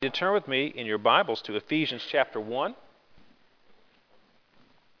You turn with me in your Bibles to Ephesians chapter 1,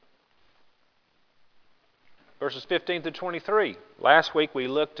 verses 15 to 23. Last week we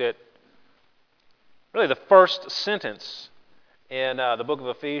looked at really the first sentence in the book of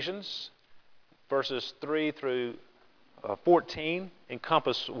Ephesians. Verses 3 through 14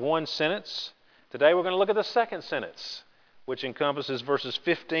 encompass one sentence. Today we're going to look at the second sentence, which encompasses verses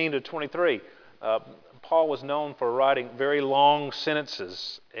 15 to 23. Paul was known for writing very long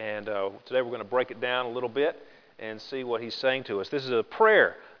sentences, and today we're going to break it down a little bit and see what he's saying to us. This is a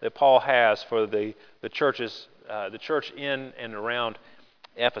prayer that Paul has for the church in and around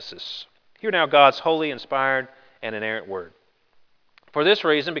Ephesus. Hear now God's holy, inspired, and inerrant word. For this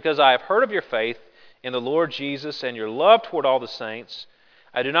reason, because I have heard of your faith in the Lord Jesus and your love toward all the saints,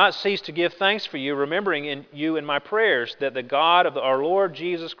 I do not cease to give thanks for you, remembering you in my prayers, that the God of our Lord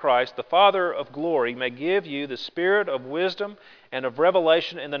Jesus Christ, the Father of glory, may give you the spirit of wisdom and of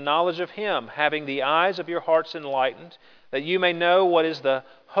revelation in the knowledge of Him, having the eyes of your hearts enlightened, that you may know what is the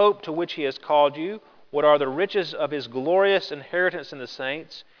hope to which He has called you, what are the riches of His glorious inheritance in the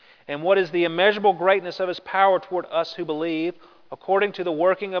saints, and what is the immeasurable greatness of His power toward us who believe, according to the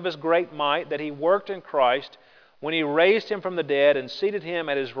working of His great might that He worked in Christ, when He raised Him from the dead and seated Him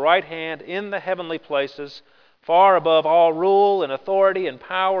at His right hand in the heavenly places, far above all rule and authority and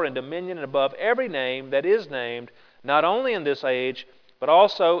power and dominion, and above every name that is named, not only in this age, but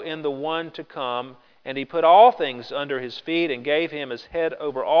also in the one to come. And He put all things under His feet and gave Him as head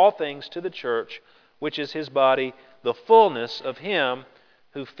over all things to the church, which is His body, the fullness of Him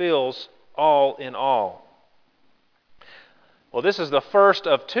who fills all in all. Well, this is the first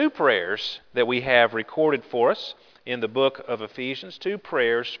of two prayers that we have recorded for us in the book of Ephesians, two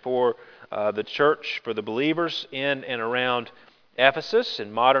prayers for the church, for the believers in and around Ephesus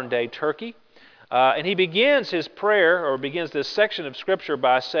in modern-day Turkey. And he begins his prayer, or begins this section of Scripture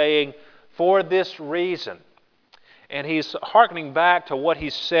by saying, for this reason. And he's hearkening back to what he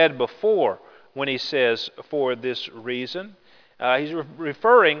said before when he says, for this reason. He's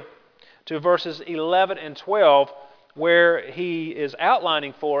referring to verses 11 and 12, where he is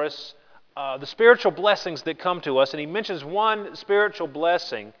outlining for us the spiritual blessings that come to us. And he mentions one spiritual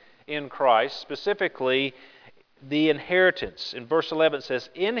blessing in Christ, specifically the inheritance. In verse 11 it says,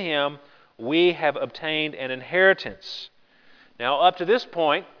 in Him we have obtained an inheritance. Now up to this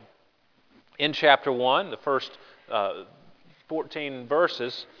point, in chapter 1, the first 14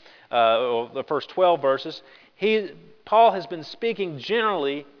 verses, or the first 12 verses, Paul has been speaking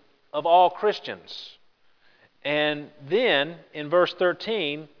generally of all Christians. And then, in verse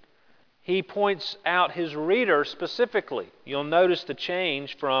 13, he points out his reader specifically. You'll notice the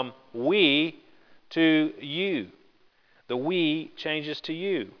change from we to you. The we changes to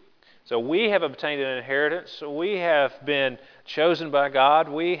you. So we have obtained an inheritance. We have been chosen by God.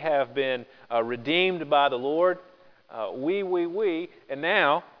 We have been redeemed by the Lord. We. And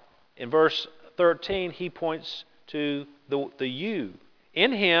now, in verse 13, he points to the you.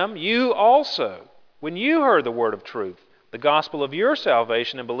 In Him, you also, when you heard the word of truth, the gospel of your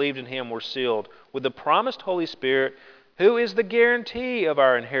salvation, and believed in Him, were sealed with the promised Holy Spirit, who is the guarantee of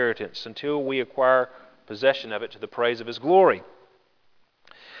our inheritance until we acquire possession of it to the praise of His glory.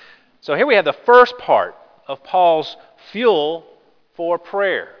 So here we have the first part of Paul's fuel for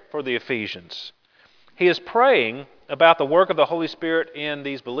prayer for the Ephesians. He is praying about the work of the Holy Spirit in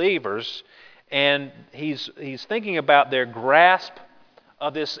these believers, and he's thinking about their grasp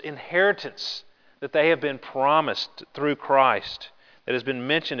of this inheritance that they have been promised through Christ, that has been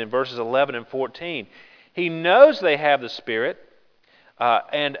mentioned in verses 11 and 14. He knows they have the Spirit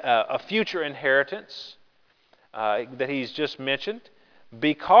and a future inheritance that he's just mentioned,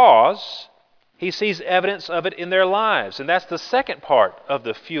 because he sees evidence of it in their lives. And that's the second part of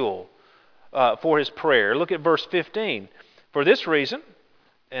the fuel for his prayer. Look at verse 15. For this reason,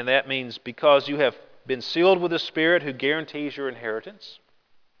 and that means because you have been sealed with the Spirit who guarantees your inheritance,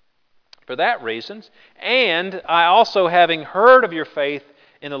 for that reason, and I also, having heard of your faith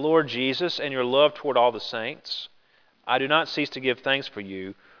in the Lord Jesus and your love toward all the saints, I do not cease to give thanks for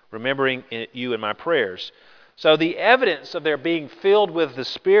you, remembering you in my prayers. So the evidence of their being filled with the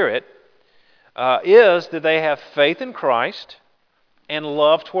Spirit is that they have faith in Christ and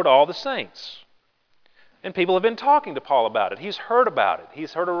love toward all the saints. And people have been talking to Paul about it. He's heard about it.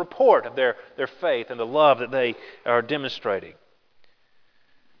 He's heard a report of their faith and the love that they are demonstrating.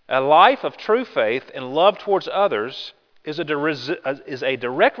 A life of true faith and love towards others is a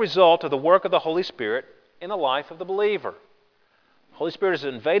direct result of the work of the Holy Spirit in the life of the believer. The Holy Spirit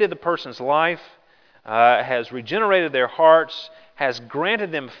has invaded the person's life, has regenerated their hearts, has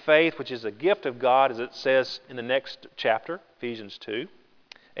granted them faith, which is a gift of God, as it says in the next chapter, Ephesians 2.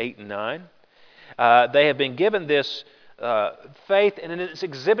 8 and 9. They have been given this faith, and it's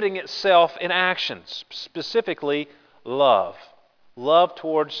exhibiting itself in actions, specifically love. Love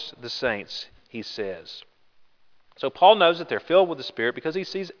towards the saints, he says. So Paul knows that they're filled with the Spirit because he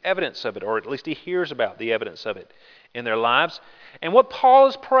sees evidence of it, or at least he hears about the evidence of it in their lives. And what Paul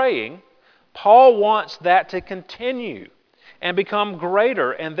is praying, Paul wants that to continue and become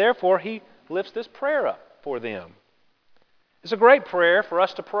greater, and therefore he lifts this prayer up for them. It's a great prayer for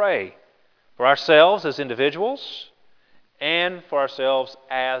us to pray for ourselves as individuals and for ourselves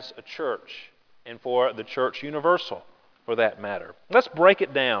as a church, and for the church universal, for that matter. Let's break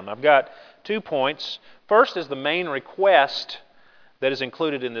it down. I've got 2 points. First is the main request that is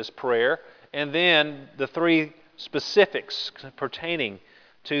included in this prayer, and then the 3 specifics pertaining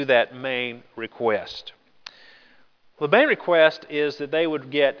to that main request. The main request is that they would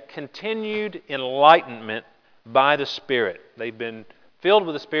get continued enlightenment by the Spirit. They've been filled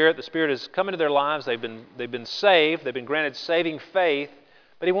with the Spirit. The Spirit has come into their lives. They've been saved. They've been granted saving faith,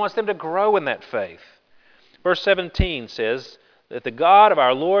 but He wants them to grow in that faith. Verse 17 says that the God of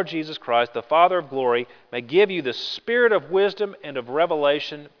our Lord Jesus Christ, the Father of glory, may give you the spirit of wisdom and of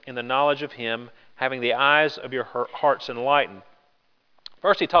revelation in the knowledge of Him, having the eyes of your hearts enlightened.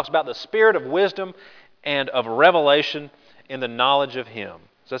 First, he talks about the spirit of wisdom and of revelation in the knowledge of Him.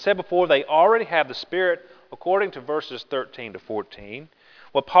 As I said before, they already have the Spirit according to verses 13 to 14.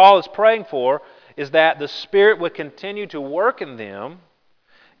 What Paul is praying for is that the Spirit would continue to work in them,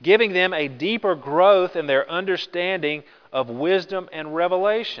 giving them a deeper growth in their understanding of wisdom and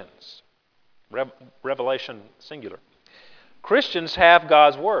revelations. Revelation singular. Christians have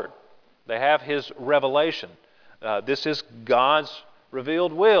God's Word. They have His revelation. This is God's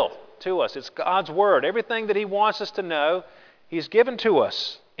revealed will to us. It's God's Word. Everything that He wants us to know, He's given to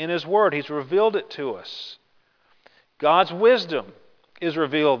us in His Word. He's revealed it to us. God's wisdom is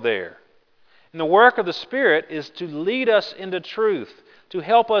revealed there. And the work of the Spirit is to lead us into truth, to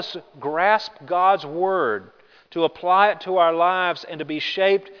help us grasp God's Word, to apply it to our lives, and to be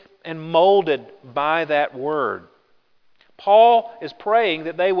shaped and molded by that Word. Paul is praying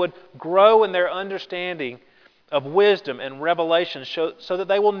that they would grow in their understanding of wisdom and revelation so that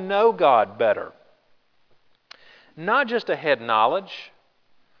they will know God better. Not just a head knowledge,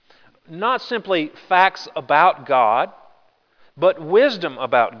 not simply facts about God, but wisdom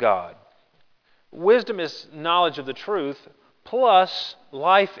about God. Wisdom is knowledge of the truth plus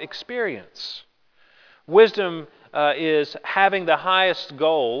life experience. Wisdom is having the highest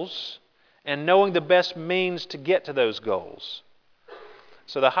goals and knowing the best means to get to those goals.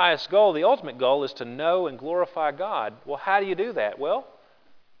 So the highest goal, the ultimate goal, is to know and glorify God. Well, how do you do that? Well,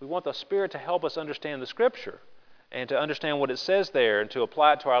 we want the Spirit to help us understand the Scripture and to understand what it says there and to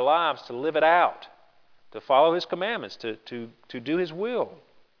apply it to our lives, to live it out, to follow His commandments, to do His will.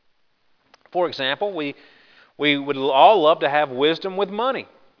 For example, we would all love to have wisdom with money.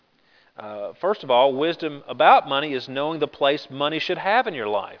 First of all, wisdom about money is knowing the place money should have in your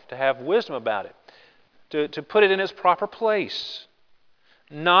life, to have wisdom about it, to put it in its proper place.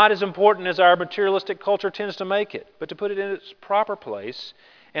 Not as important as our materialistic culture tends to make it, but to put it in its proper place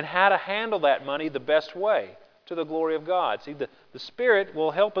and how to handle that money the best way to the glory of God. See, the Spirit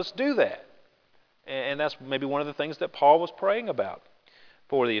will help us do that. And that's maybe one of the things that Paul was praying about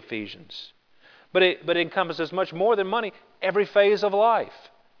for the Ephesians. But it encompasses much more than money, every phase of life.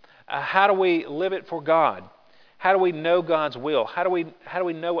 How do we live it for God? How do we know God's will? How do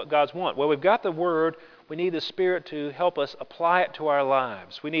we know what God's want? Well, we've got the Word. We need the Spirit to help us apply it to our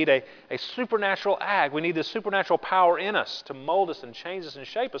lives. We need a supernatural act. We need the supernatural power in us to mold us and change us and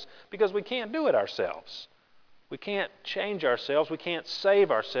shape us, because we can't do it ourselves. We can't change ourselves. We can't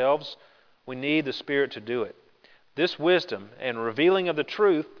save ourselves. We need the Spirit to do it. This wisdom and revealing of the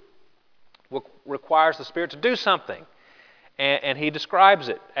truth requires the Spirit to do something. And he describes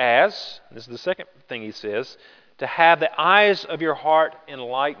it as, this is the second thing he says, to have the eyes of your heart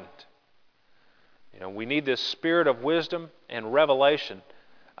enlightened. We need this spirit of wisdom and revelation,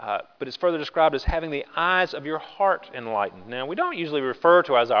 but it's further described as having the eyes of your heart enlightened. Now, we don't usually refer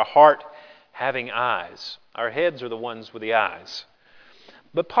to as our heart having eyes. Our heads are the ones with the eyes.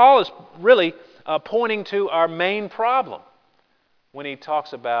 But Paul is really pointing to our main problem when he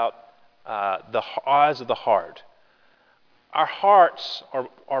talks about the eyes of the heart. Our hearts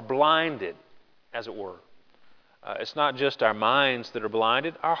are blinded, as it were. It's not just our minds that are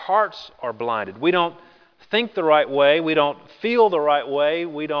blinded. Our hearts are blinded. We don't think the right way. We don't feel the right way.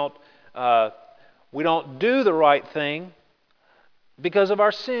 We don't do the right thing because of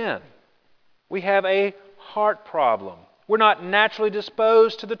our sin. We have a heart problem. We're not naturally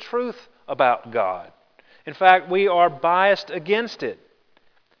disposed to the truth about God. In fact, we are biased against it.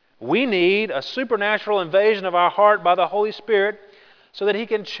 We need a supernatural invasion of our heart by the Holy Spirit so that He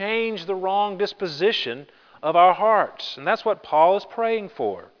can change the wrong disposition of our hearts. And that's what Paul is praying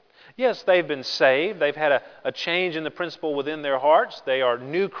for. Yes, they've been saved. They've had a change in the principle within their hearts. They are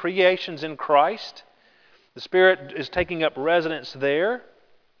new creations in Christ. The Spirit is taking up residence there,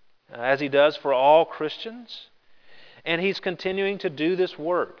 as He does for all Christians. And He's continuing to do this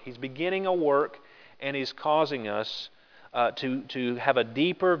work. He's beginning a work, and He's causing us to have a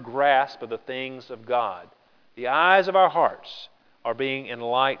deeper grasp of the things of God. The eyes of our hearts are being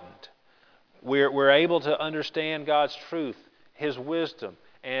enlightened. We're able to understand God's truth, His wisdom,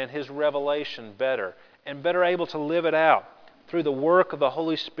 and His revelation better, and better able to live it out through the work of the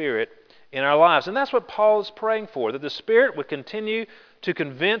Holy Spirit in our lives. And that's what Paul is praying for, that the Spirit would continue to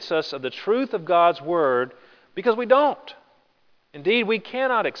convince us of the truth of God's Word, because we don't. Indeed, we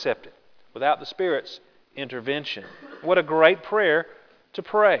cannot accept it without the Spirit's intervention. What a great prayer to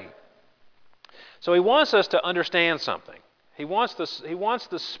pray. So he wants us to understand something. He wants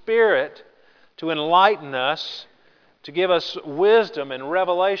the Spirit to enlighten us, to give us wisdom and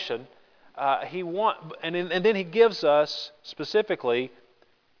revelation. And then He gives us specifically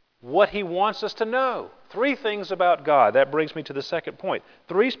what He wants us to know. 3 things about God. That brings me to the second point.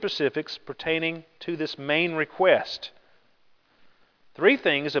 3 specifics pertaining to this main request. 3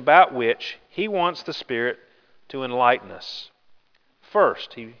 things about which He wants the Spirit to enlighten us.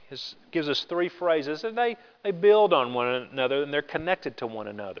 First, He gives us 3 phrases, and they build on one another, and they're connected to one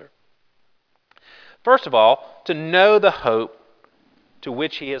another. First of all, to know the hope to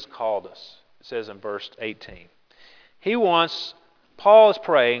which He has called us. It says in verse 18. Paul is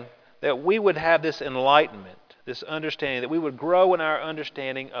praying that we would have this enlightenment, this understanding, that we would grow in our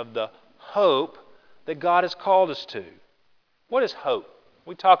understanding of the hope that God has called us to. What is hope?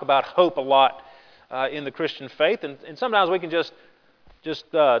 We talk about hope a lot in the Christian faith, and sometimes we can just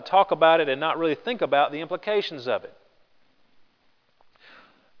talk about it and not really think about the implications of it.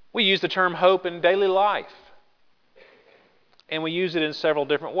 We use the term hope in daily life, and we use it in several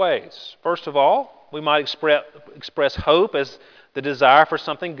different ways. First of all, we might express hope as the desire for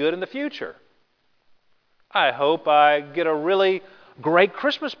something good in the future. I hope I get a really great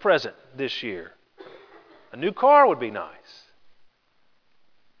Christmas present this year. A new car would be nice.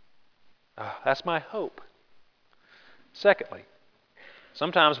 That's my hope. Secondly,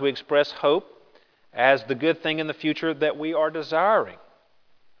 sometimes we express hope as the good thing in the future that we are desiring.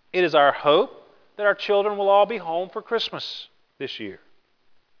 It is our hope that our children will all be home for Christmas this year.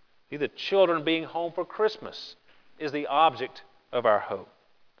 See, the children being home for Christmas is the object of our hope.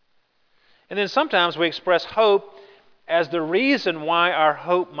 And then sometimes we express hope as the reason why our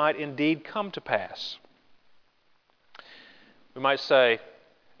hope might indeed come to pass. We might say,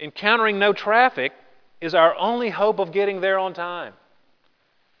 encountering no traffic is our only hope of getting there on time.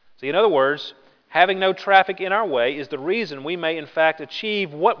 See, in other words, having no traffic in our way is the reason we may in fact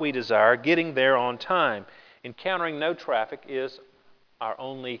achieve what we desire, getting there on time. Encountering no traffic is our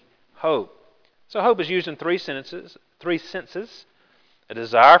only hope. So hope is used in 3 senses. A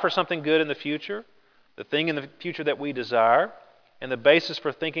desire for something good in the future, the thing in the future that we desire, and the basis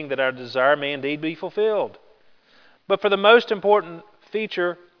for thinking that our desire may indeed be fulfilled. But the most important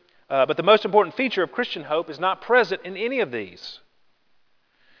feature of Christian hope is not present in any of these.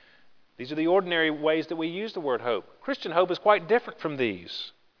 These are the ordinary ways that we use the word hope. Christian hope is quite different from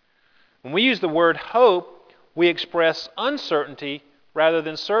these. When we use the word hope, we express uncertainty rather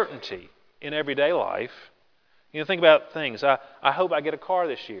than certainty in everyday life. Think about things. I hope I get a car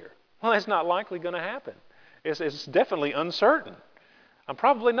this year. Well, that's not likely going to happen. It's definitely uncertain. I'm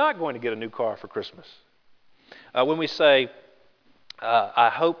probably not going to get a new car for Christmas. When we say, I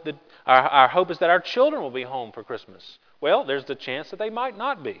hope that our hope is that our children will be home for Christmas. Well, there's the chance that they might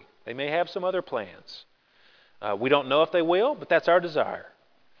not be. They may have some other plans. We don't know if they will, but that's our desire.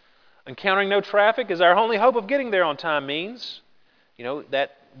 Encountering no traffic is our only hope of getting there on time means,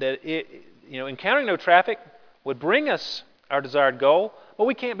 encountering no traffic would bring us our desired goal, but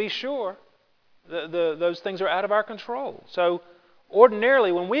we can't be sure. Those things are out of our control. So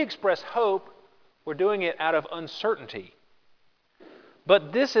ordinarily, when we express hope, we're doing it out of uncertainty.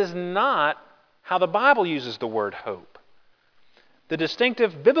 But this is not how the Bible uses the word hope. The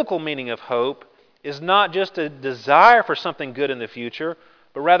distinctive biblical meaning of hope is not just a desire for something good in the future,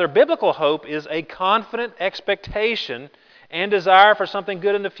 but rather biblical hope is a confident expectation and desire for something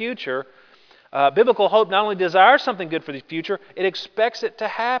good in the future. Biblical hope not only desires something good for the future, it expects it to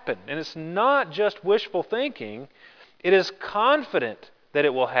happen. And it's not just wishful thinking. It is confident that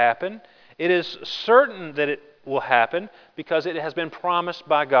it will happen. It is certain that it will happen because it has been promised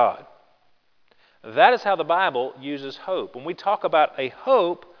by God. That is how the Bible uses hope. When we talk about a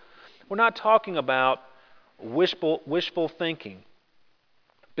hope, We're not talking about wishful thinking.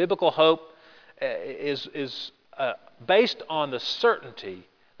 Biblical hope is based on the certainty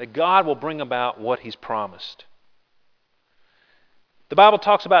that God will bring about what He's promised. The Bible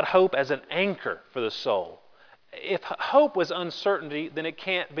talks about hope as an anchor for the soul. If hope was uncertainty, then it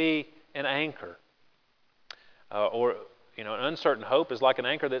can't be an anchor. An uncertain hope is like an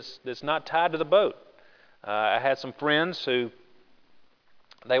anchor that's not tied to the boat. I had some friends who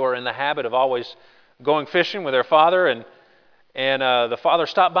they were in the habit of always going fishing with their father, and the father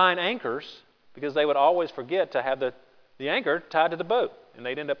stopped buying anchors because they would always forget to have the anchor tied to the boat, and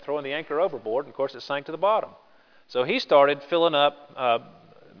they'd end up throwing the anchor overboard, and of course it sank to the bottom. So he started filling up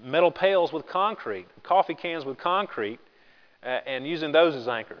metal pails with concrete, coffee cans with concrete, and using those as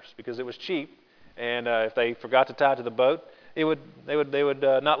anchors because it was cheap. And if they forgot to tie to the boat, they would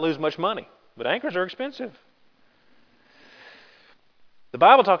not lose much money. But anchors are expensive. The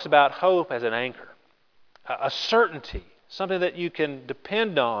Bible talks about hope as an anchor, a certainty, something that you can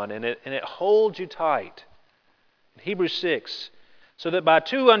depend on, and it holds you tight. In Hebrews 6, so that by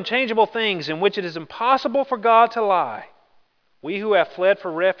two unchangeable things in which it is impossible for God to lie, we who have fled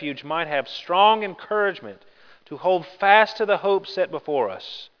for refuge might have strong encouragement to hold fast to the hope set before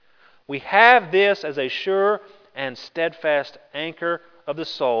us. We have this as a sure and steadfast anchor of the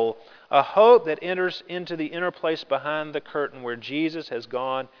soul, a hope that enters into the inner place behind the curtain where Jesus has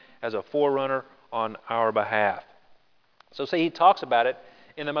gone as a forerunner on our behalf. So see, he talks about it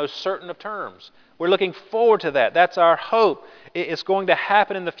in the most certain of terms. We're looking forward to that. That's our hope. It's going to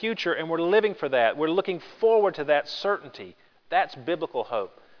happen in the future, and we're living for that. We're looking forward to that certainty. That's biblical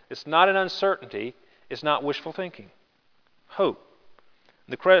hope. It's not an uncertainty. It's not wishful thinking. Hope.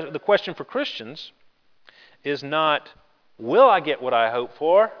 The question for Christians is not, will I get what I hope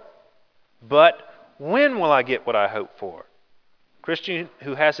for? But when will I get what I hope for? A Christian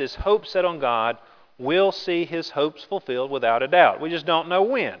who has his hope set on God will see his hopes fulfilled without a doubt. We just don't know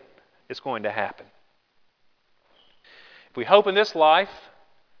when it's going to happen. If we hope in this life,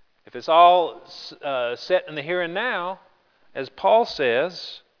 if it's all set in the here and now, as Paul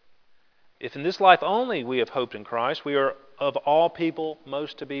says, if in this life only we have hoped in Christ, we are of all people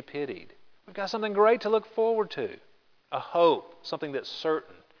most to be pitied. We've got something great to look forward to, a hope, something that's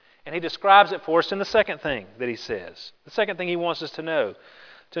certain. And he describes it for us in the second thing that he says. The second thing he wants us to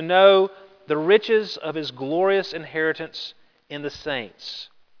know the riches of his glorious inheritance in the saints.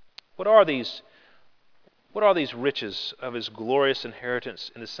 What are these riches of his glorious inheritance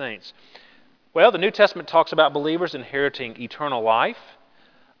in the saints? Well, the New Testament talks about believers inheriting eternal life.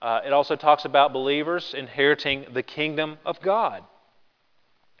 It also talks about believers inheriting the kingdom of God.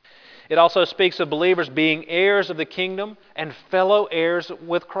 It also speaks of believers being heirs of the kingdom and fellow heirs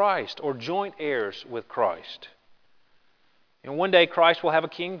with Christ, or joint heirs with Christ. One day Christ will have a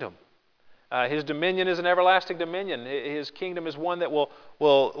kingdom. His dominion is an everlasting dominion. His kingdom is one that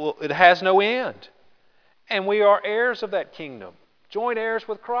it has no end. And we are heirs of that kingdom, joint heirs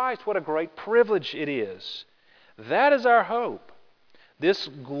with Christ. What a great privilege it is. That is our hope. This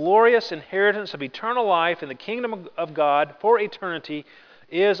glorious inheritance of eternal life in the kingdom of God for eternity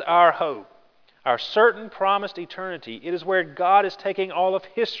is our hope, our certain promised eternity. It is where God is taking all of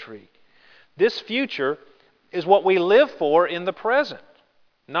history. This future is what we live for in the present,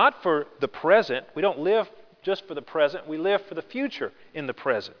 not for the present. We don't live just for the present. We live for the future in the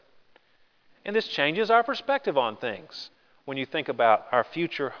present. And this changes our perspective on things when you think about our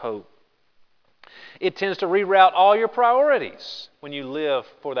future hope. It tends to reroute all your priorities when you live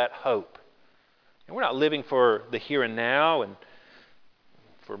for that hope. And we're not living for the here and now and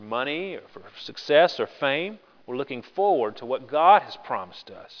for money or for success or fame. We're looking forward to what God has promised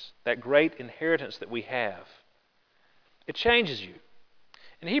us, that great inheritance that we have. It changes you.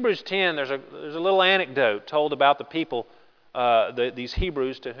 In Hebrews 10, there's a little anecdote told about the people, these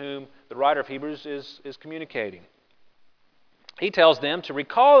Hebrews to whom the writer of Hebrews is communicating. He tells them to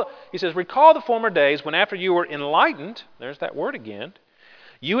recall the former days when after you were enlightened, there's that word again,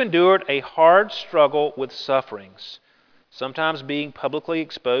 you endured a hard struggle with sufferings, sometimes being publicly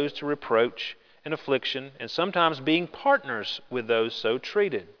exposed to reproach and affliction, and sometimes being partners with those so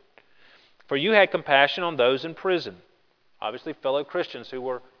treated. For you had compassion on those in prison, obviously fellow Christians who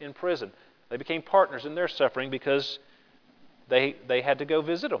were in prison. They became partners in their suffering because they had to go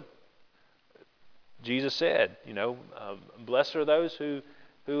visit them. Jesus said, blessed are those who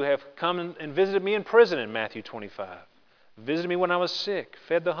have come and visited me in prison in Matthew 25. Visited me when I was sick,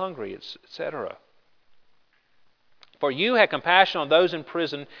 fed the hungry, etc. For you had compassion on those in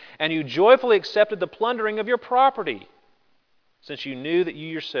prison, and you joyfully accepted the plundering of your property, since you knew that you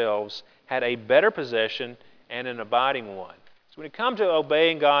yourselves had a better possession and an abiding one. So when it comes to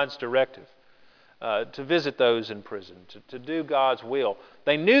obeying God's directive, to visit those in prison, to do God's will,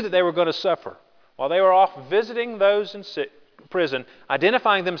 they knew that they were going to suffer. While they were off visiting those in prison,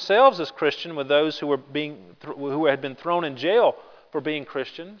 identifying themselves as Christian with those who had been thrown in jail for being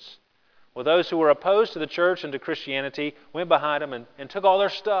Christians, with those who were opposed to the church and to Christianity, went behind them and took all their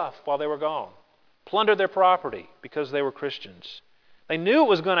stuff while they were gone, plundered their property because they were Christians. They knew it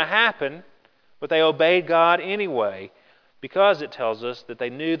was going to happen, but they obeyed God anyway, because it tells us that they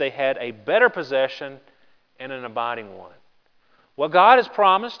knew they had a better possession and an abiding one. What God has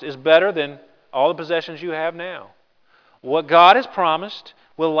promised is better than all the possessions you have now. What God has promised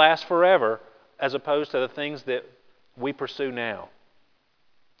will last forever, as opposed to the things that we pursue now.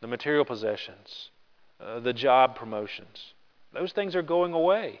 The material possessions, the job promotions. Those things are going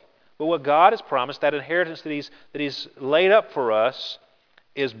away. But what God has promised, that inheritance that He's laid up for us,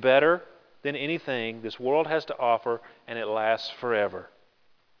 is better than anything this world has to offer, and it lasts forever.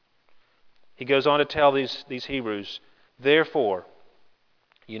 He goes on to tell these Hebrews, therefore,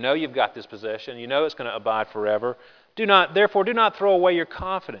 you know you've got this possession, you know it's going to abide forever. Therefore, do not throw away your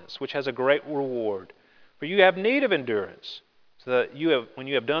confidence, which has a great reward. For you have need of endurance, so that when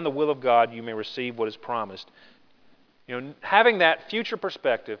you have done the will of God, you may receive what is promised. Having that future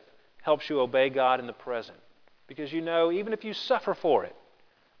perspective helps you obey God in the present. Because even if you suffer for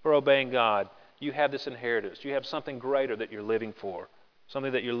obeying God, you have this inheritance. You have something greater that you're living for,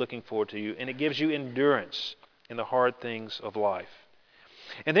 something that you're looking forward to, and it gives you endurance in the hard things of life.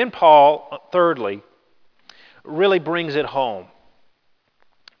 And then Paul, thirdly, really brings it home.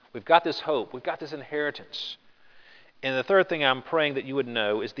 We've got this hope. We've got this inheritance. And the third thing I'm praying that you would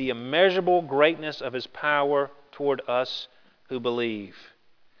know is the immeasurable greatness of His power toward us who believe.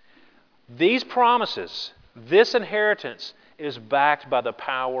 These promises, this inheritance, is backed by the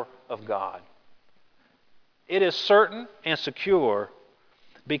power of God. It is certain and secure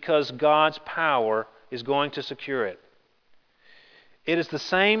because God's power is going to secure it. It is the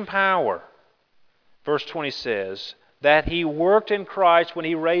same power, verse 20 says, that He worked in Christ when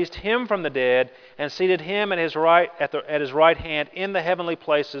He raised Him from the dead and seated Him at His right hand in the heavenly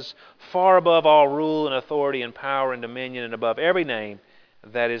places, far above all rule and authority and power and dominion, and above every name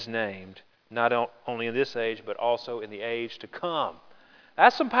that is named, not only in this age, but also in the age to come.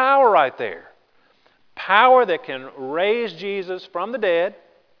 That's some power right there. Power that can raise Jesus from the dead.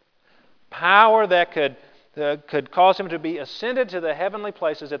 Power that could cause Him to be ascended to the heavenly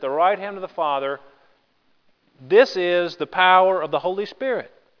places at the right hand of the Father. This is the power of the Holy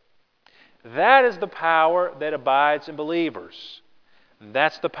Spirit. That is the power that abides in believers. And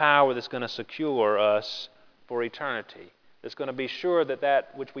that's the power that's going to secure us for eternity. It's going to be sure that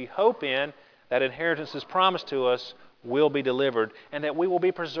which we hope in, that inheritance is promised to us, will be delivered, and that we will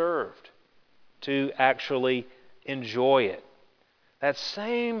be preserved to actually enjoy it. That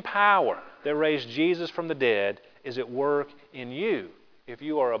same power that raised Jesus from the dead is at work in you if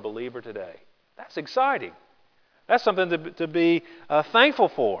you are a believer today. That's exciting. That's something to be thankful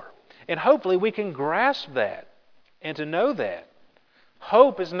for. And hopefully we can grasp that and to know that.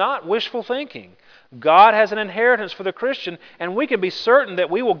 Hope is not wishful thinking. God has an inheritance for the Christian, and we can be certain that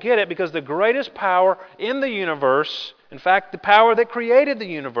we will get it because the greatest power in the universe, in fact, the power that created the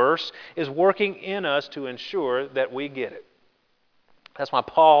universe, is working in us to ensure that we get it. That's why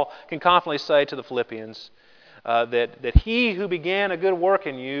Paul can confidently say to the Philippians that He who began a good work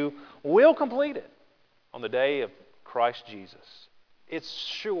in you will complete it on the day of Christ Jesus. It's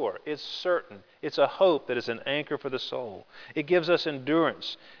sure, it's certain, it's a hope that is an anchor for the soul. It gives us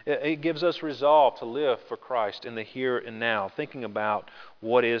endurance. It gives us resolve to live for Christ in the here and now, thinking about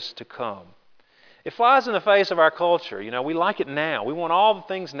what is to come. It flies in the face of our culture. We like it now. We want all the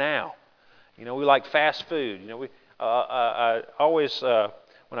things now. We like fast food. I always,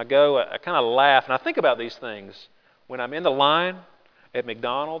 when I go, I kind of laugh and I think about these things. When I'm in the line at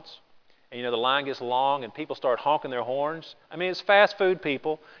McDonald's, and the line gets long and people start honking their horns. I mean, it's fast food,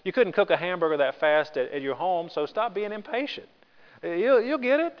 people. You couldn't cook a hamburger that fast at your home, so stop being impatient. You'll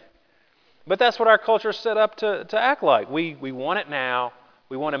get it. But that's what our culture is set up to act like. We want it now.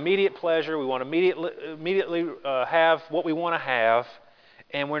 We want immediate pleasure. We want to immediately have what we want to have.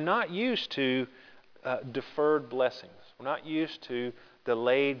 And we're not used to deferred blessings. We're not used to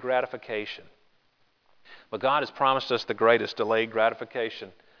delayed gratification. But God has promised us the greatest delayed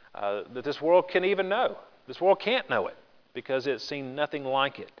gratification that this world can even know. This world can't know it because it's seen nothing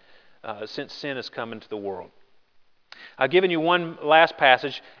like it since sin has come into the world. I've given you one last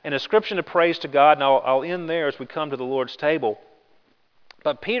passage, an ascription of praise to God, and I'll end there as we come to the Lord's table.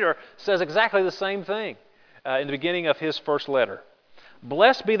 But Peter says exactly the same thing in the beginning of his first letter.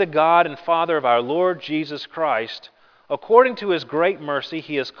 Blessed be the God and Father of our Lord Jesus Christ. According to His great mercy,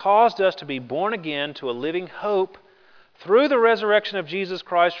 He has caused us to be born again to a living hope through the resurrection of Jesus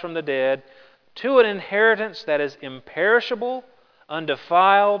Christ from the dead, to an inheritance that is imperishable,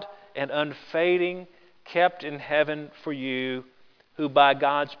 undefiled, and unfading, kept in heaven for you, who by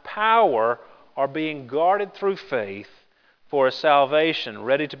God's power are being guarded through faith for a salvation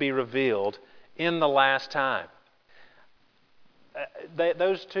ready to be revealed in the last time.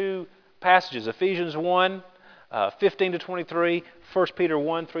 Those two passages, Ephesians 1, 15 to 23, 1 Peter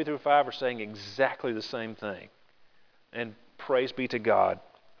 1, 3 through 5, are saying exactly the same thing. And praise be to God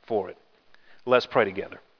for it. Let's pray together.